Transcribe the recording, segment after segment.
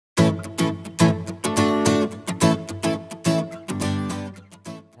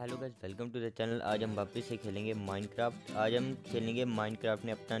Guys, welcome to the channel. आज हम वापस से खेलेंगे माइनक्राफ्ट। आज हम खेलेंगे माइनक्राफ्ट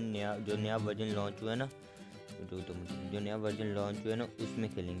में अपना नया वर्जन लॉन्च हुआ है ना, जो नया वर्जन लॉन्च हुआ है ना उसमें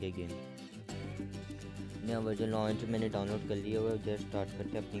खेलेंगे गेम। नया वर्जन लॉन्च मैंने डाउनलोड कर लिया हुआ है। जस्ट स्टार्ट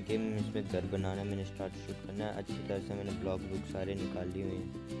करते हैं अपनी गेम। इसमें घर बनाना है, मैंने स्टार्ट शूट करना है अच्छी तरह से। मैंने ब्लॉक बुक सारे निकाल लिए हुए हैं।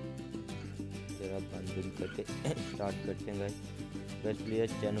 जरा बंद करके स्टार्ट करते हैं गाइस। बस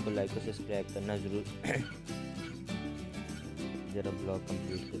प्लीज़ चैनल को लाइक और सब्सक्राइब करना ज़रूर। जरा ब्लॉग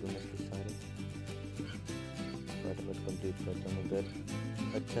कंप्लीट करूँ मैं इसके सारे, फटाफट कंप्लीट करता हूँ। घर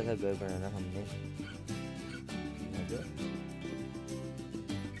अच्छा सा घर बनाना हमने।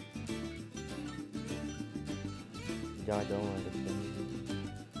 जहाँ जाऊँ वहाँ लगता है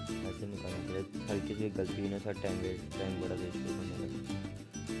ऐसे निकालना पड़ेगा। हल्की सी गलती ना सर, टाइम बड़ा वेस्ट होगा मेरा।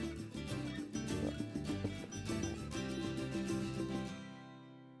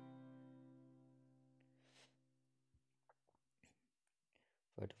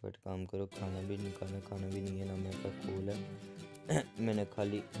 फटाफट काम करो। खाना भी निकालना, खाना भी नहीं है ना मेरे पास, कोल है। मैंने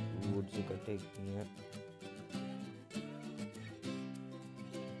खाली वुड्स इकट्ठे किए हैं।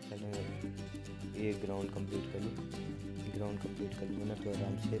 पहले ये ग्राउंड कंप्लीट कर लूँ। ग्राउंड कंप्लीट कर लूँ ना तो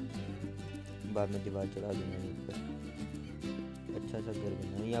आराम से बाद में दीवार चढ़ा दूँगा ऊपर। अच्छा सा घर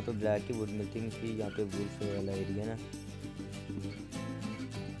बना है। यहाँ पे ब्लैक की वुड मिलती है क्योंकि यहाँ पे वुल्फ वाला एरिया ना।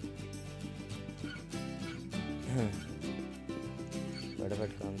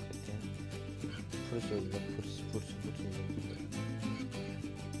 फटाफट काम करते हैं। फुर्स हो गया, फुर्स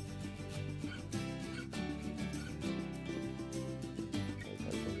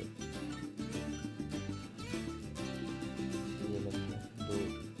ये लगता है दो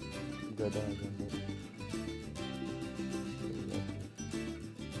गधा आ गया।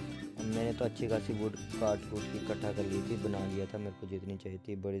 मैंने तो अच्छी खासी वुड काट कूट की इकट्ठा कर ली थी, बना लिया था। मेरे को जितनी चाहिए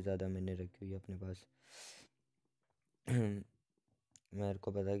थी बड़ी ज़्यादा मैंने रखी हुई है अपने पास। मेरे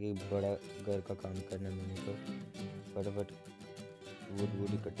को पता है कि बड़ा घर का काम करना है मैंने, तो फटाफट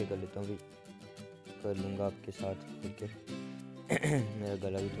वुड इकट्ठे कर लेता हूँ। भी कर लूँगा आपके साथ मिलके। मेरा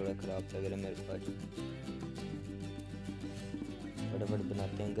गला भी थोड़ा ख़राब लग रहा है मेरे पास। फटाफट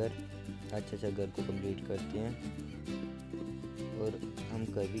बनाते हैं घर। अच्छा सा घर को कंप्लीट करते हैं। और हम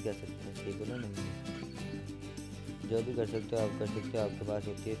कर भी क्या सकते हैं, सही बोला नहीं। जो भी कर सकते हो आप कर सकते हो। आपके पास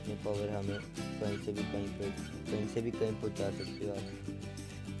होती है इतनी पावर, हमें कहीं से भी कहीं पहुंचा सकते हो आप।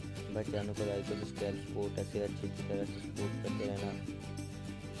 बस चैनल को लाइक और सब्सक्राइब, सपोर्ट ऐसे अच्छी तरह से सपोर्ट करते रहना,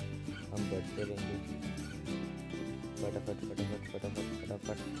 हम बढ़ते रहेंगे। फटाफट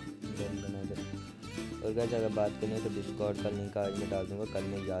डन बना दे। और गाइस अगर बात करें तो डिस्कॉर्ड का लिंक आज मैं डाल दूँगा। कल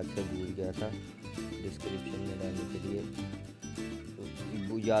मैं याद से भूल गया था डिस्क्रिप्शन में डालने के लिए,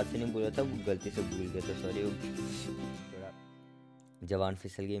 तो याद से नहीं बोला था, वो गलती से भूल गया था। सॉरी, थोड़ा जवान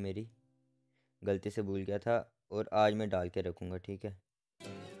फिसल गई मेरी, गलती से भूल गया था। और आज मैं डाल के रखूँगा, ठीक है।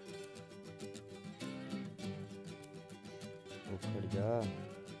 उखड़ जा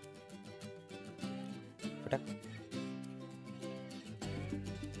फटक।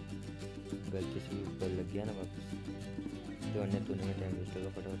 गलती से ऊपर लग गया ना वापस, तो अन्य तूने में टाइम वेस्ट होगा।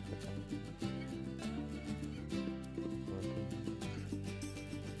 फटाफट करता हूँ।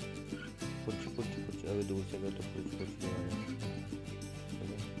 कुछ अगर दूर से गए तो कुछ आ रहा है।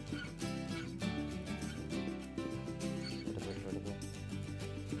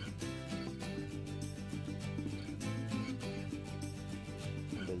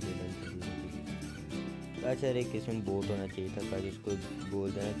 अच्छा, एक इसमें बोट होना चाहिए था का, जिसको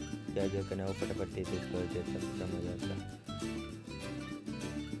बोल देना क्या क्या करना है वो फटाफट तेज कर देता, समझ आता।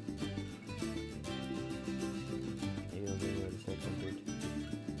 ये हो गया सेट कंप्लीट।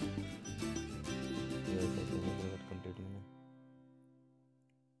 कंप्लीट मैंने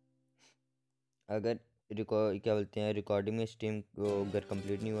अगर क्या बोलते हैं रिकॉर्डिंग में स्ट्रीम घर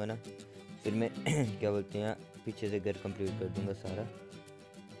कंप्लीट नहीं हुआ ना, फिर मैं क्या बोलते हैं पीछे से घर कंप्लीट कर दूंगा सारा।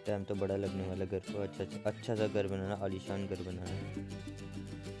 टाइम तो बड़ा लगने वाला घर को अच्छा सा घर बनाना, आलीशान घर बनाना।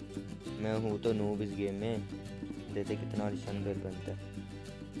 मैं हूँ तो नूब इस गेम में, देखते कितना आलीशान घर बनता है।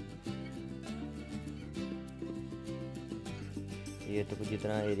 ये तो कुछ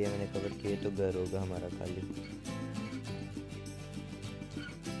जितना एरिया मैंने कवर किया तो घर होगा हमारा खाली।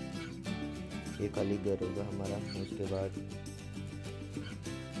 ये खाली घर होगा हमारा। उसके बाद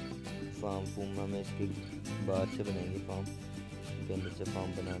फार्म हमें इसकी बाहर से बनाएंगे, फार्म के अंदर से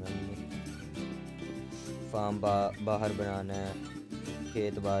फार्म बनाना नहीं है। फार्म बाहर बनाना है,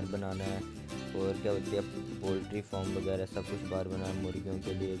 खेत बाहर बनाना है। और क्या बोलते हैं पोल्ट्री फार्म वगैरह सब कुछ बाहर बनाना है। मुर्गियों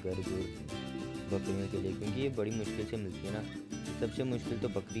के लिए घर, बकरियों के लिए, क्योंकि ये बड़ी मुश्किल से मिलती है ना। सबसे मुश्किल तो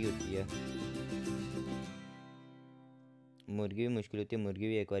बकरी होती है, मुर्गी भी मुश्किल होती है। मुर्गी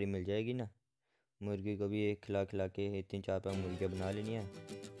भी एक बार मिल जाएगी ना, मुर्गी को भी एक खिला के 3-4 5 मुर्गियाँ बना लेनी है,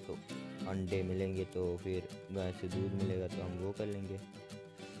 तो अंडे मिलेंगे, तो फिर गाय से दूध मिलेगा तो हम वो कर लेंगे।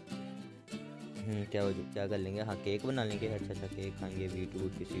 क्या कर लेंगे, हाँ केक बना लेंगे। अच्छा केक खाएंगे, बीट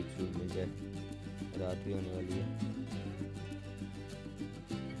वूट की सीड्स मिल जाए, रात भी होने वाली है।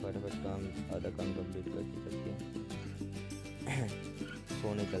 फटाफट काम, आधा काम कंप्लीट करके चलते हैं।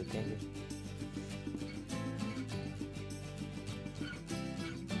 सोने चलते हैं फिर।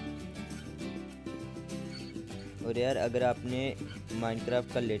 और यार अगर आपने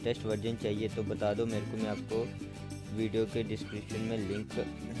माइनक्राफ्ट का लेटेस्ट वर्जन चाहिए तो बता दो मेरे को, मैं आपको वीडियो के डिस्क्रिप्शन में लिंक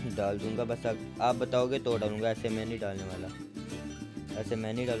डाल दूंगा। बस आप बताओगे तो डालूंगा, ऐसे मैं नहीं डालने वाला, ऐसे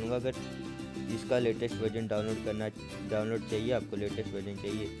मैं नहीं डालूंगा। अगर इसका लेटेस्ट वर्जन डाउनलोड चाहिए, आपको लेटेस्ट वर्जन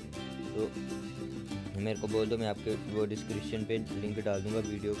चाहिए तो मेरे को बोल दो, मैं आपके वो डिस्क्रिप्शन पे लिंक डाल दूंगा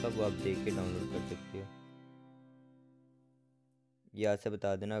वीडियो का, वो आप देख के डाउनलोड कर सकते हो। यहाँ से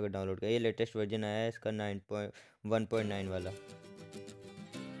बता देना अगर डाउनलोड का। ये लेटेस्ट वर्जन आया है इसका 9.1.9 वाला।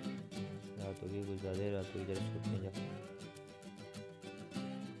 रात होगी कुछ ज़्यादा, रात होगी जरा सोचने जा।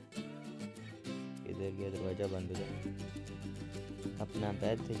 इधर गया, दरवाज़ा बंद हो जाए। अपना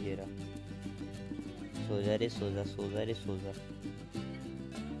बैठ से ये रहा। सो जा रे, सो जा, सो जा रे, सो जा।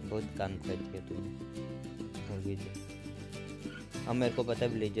 बहुत काम कर दिया तुमने, हो गई थी। अब मेरे को पता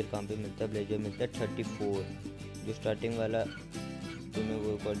है ब्लेजर कहाँ पे मिलता है। ब्लेजर मिलता है 34, जो स्टार्टिंग वाला तुम्हें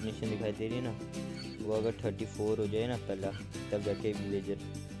वो कोऑर्डिनेशन दिखाई दे रही है ना, वो अगर 34 हो जाए ना पहला, तब जाके ब्लेजर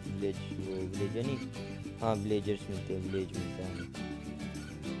नहीं, हाँ ब्लेजर्स मिलते हैं, ब्लेज मिलता है हमें।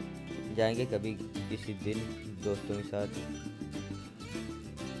 जाएंगे कभी किसी दिन दोस्तों के साथ।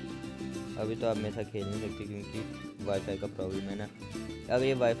 अभी तो आप मेरे साथ खेल नहीं सकते क्योंकि वाईफाई का प्रॉब्लम है ना। अगर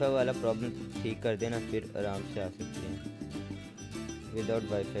ये वाईफाई वाला प्रॉब्लम ठीक कर देना फिर आराम से आ सकते हैं। विदाउट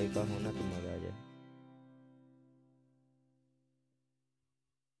वाईफाई का होना तो मज़ा आ जाए।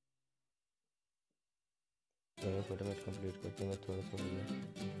 चलो फटाफट कंप्लीट करते हैं, थोड़ा सा हो गया।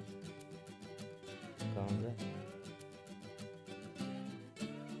 कहाँ हो गया,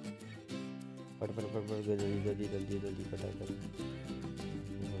 फटाफट जल्दी जल्दी जल्दी जल्दी फटाफट हो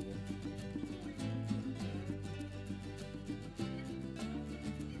गया।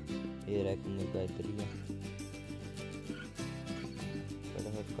 ये रैक मुर्गा इधर ही है,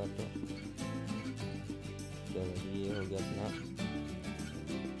 फटाफट काटो। चलो ये हो गया अपना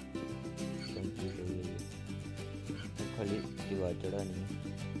कंप्लीट हो गया। ये खाली दीवार चढ़ा नहीं है।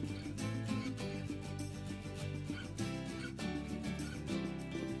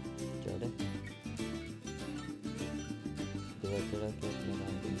 चढ़े दीवार चढ़ा के अपना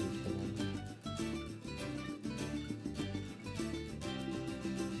काम कंप्लीट करना।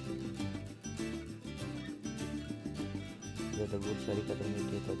 ज़्यादा बहुत सारी खत्म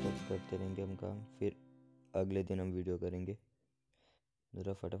होती है तब तक करते रहेंगे हम काम, फिर अगले दिन हम वीडियो करेंगे।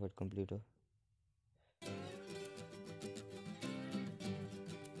 ज़रा फटाफट कंप्लीट हो।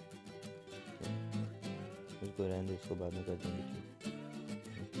 इसको रहने दो, इसको बाद में कर देंगे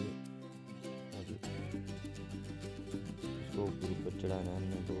क्योंकि अभी इसको ऊपर चढ़ाना है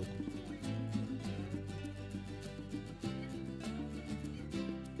हमने बहुत।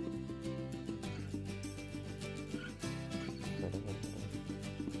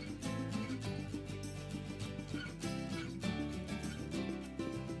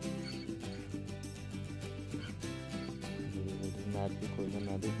 मैप भी खोलना,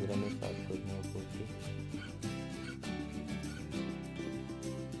 मैं भी पूरा मेरे साथ खोलना है खोल के।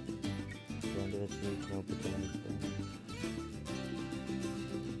 इतना ऊपर चला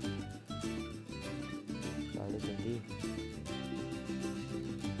साढ़े जल्दी।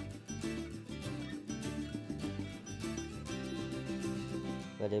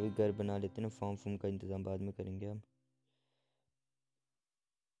 पहले अभी घर बना लेते हैं ना, फॉर्म का इंतज़ाम बाद में करेंगे हम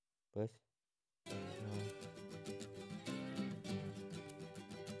बस।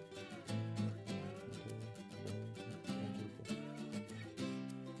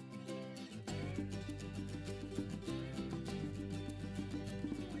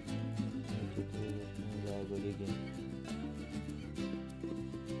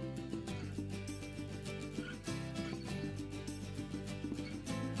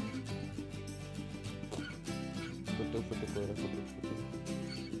 फोटो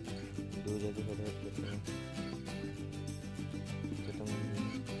दो जगह फटाफट करते हैं, खत्म हो गया।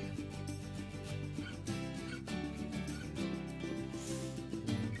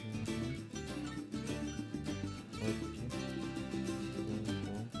 और कुछ हो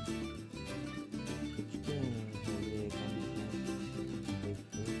गया काम। 1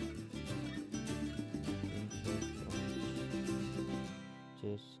 2 3 4 5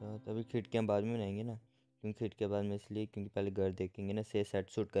 6 7। अभी खिड़कियाँ बाद में बनाएंगे ना, क्योंकि खिड़कियाँ बाद में इसलिए क्योंकि पहले घर देखेंगे ना, से सेट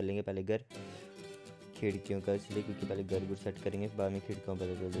सूट कर लेंगे पहले घर। खिड़कियों का, इसलिए क्योंकि पहले घर वुड सेट करेंगे, बाद में खिड़कियों पर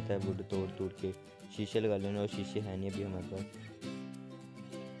पता चल जाता है। वुड तोड़ तोड़ के शीशे लगा लेना, और शीशे है नहीं अभी हमारे पास,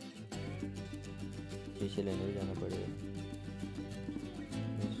 शीशे लेने भी जाना पड़ेगा।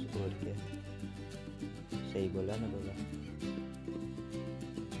 बस और क्या, सही बोला ना बोला।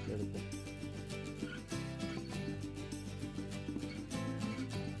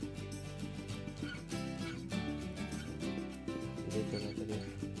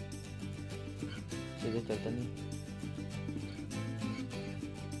 सीधे चलता नहीं।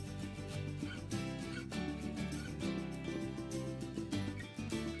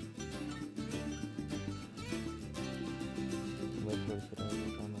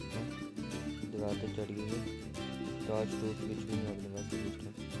 दीवार तो चढ़ गई है, टॉर्च टूट कुछ भी नहीं अपने पास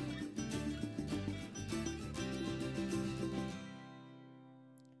सिस्टम।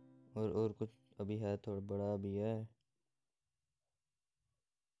 और कुछ अभी है, थोड़ा बड़ा भी है।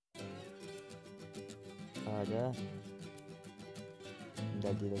 आ जा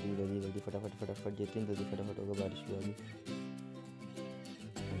जल्दी जल्दी जल्दी जल्दी, फटाफट फटाफट, जितनी जल्दी फटाफट होगा। बारिश भी होगी,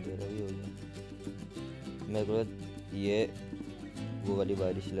 अंधेरा भी हो गया। मेरे को ये वो वाली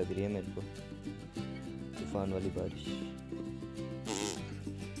बारिश लग रही है मेरे को, तूफान वाली बारिश।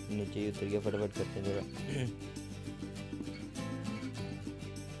 नीचे ही उतर गया, फटाफट करते हैं जरा।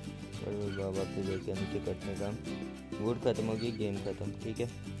 बाबा पे लेके नीचे करते हैं काम। वुड खत्म हो गई, गेम खत्म, ठीक है।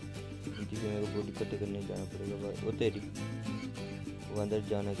 क्योंकि फिर मेरे को बॉडी इकट्ठे करने जाना पड़ेगा। वो तेरी वो अंदर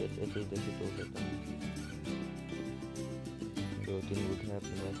जाना कैसे, ऐसे इधर से तोड़ देता हूँ। 2-3 वुड है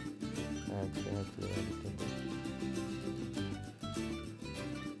अपने पास, हैक लगा देते हैं।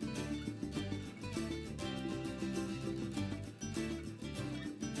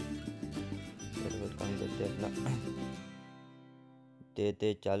 काम करते अपना,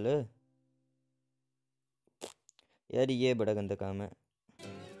 तेज चल यार, ये बड़ा गंदा काम है।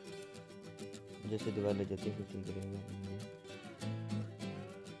 जैसे दीवार लग जाती है फिटिंग करेंगे,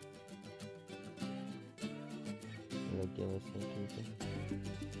 लग गया वैसे, ठीक है।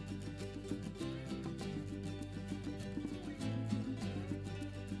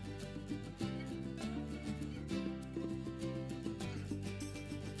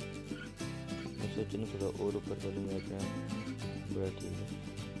 मैं सोचने थोड़ा और ऊपर करूँगा क्या, बड़ा ठीक है।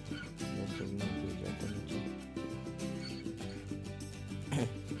 वैसे भी मैं गिर जाता नीचे।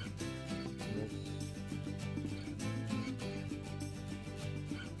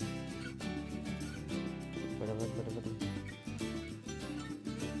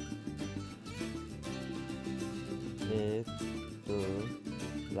 एक तो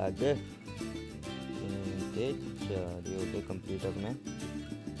लाग 3 4 ये होते कंप्लीट। अपना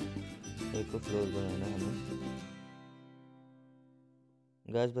एक को फ्लोर बनाना है हमें।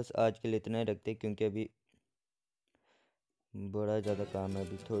 गैस बस आज के लिए इतना ही रखते हैं, क्योंकि अभी बड़ा ज़्यादा काम है।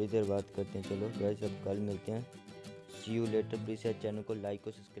 अभी थोड़ी देर बात करते हैं। चलो गैस, अब कल मिलते हैं। सी यू लेटर। प्लीज़ यार चैनल को लाइक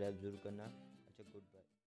और सब्सक्राइब जरूर करना।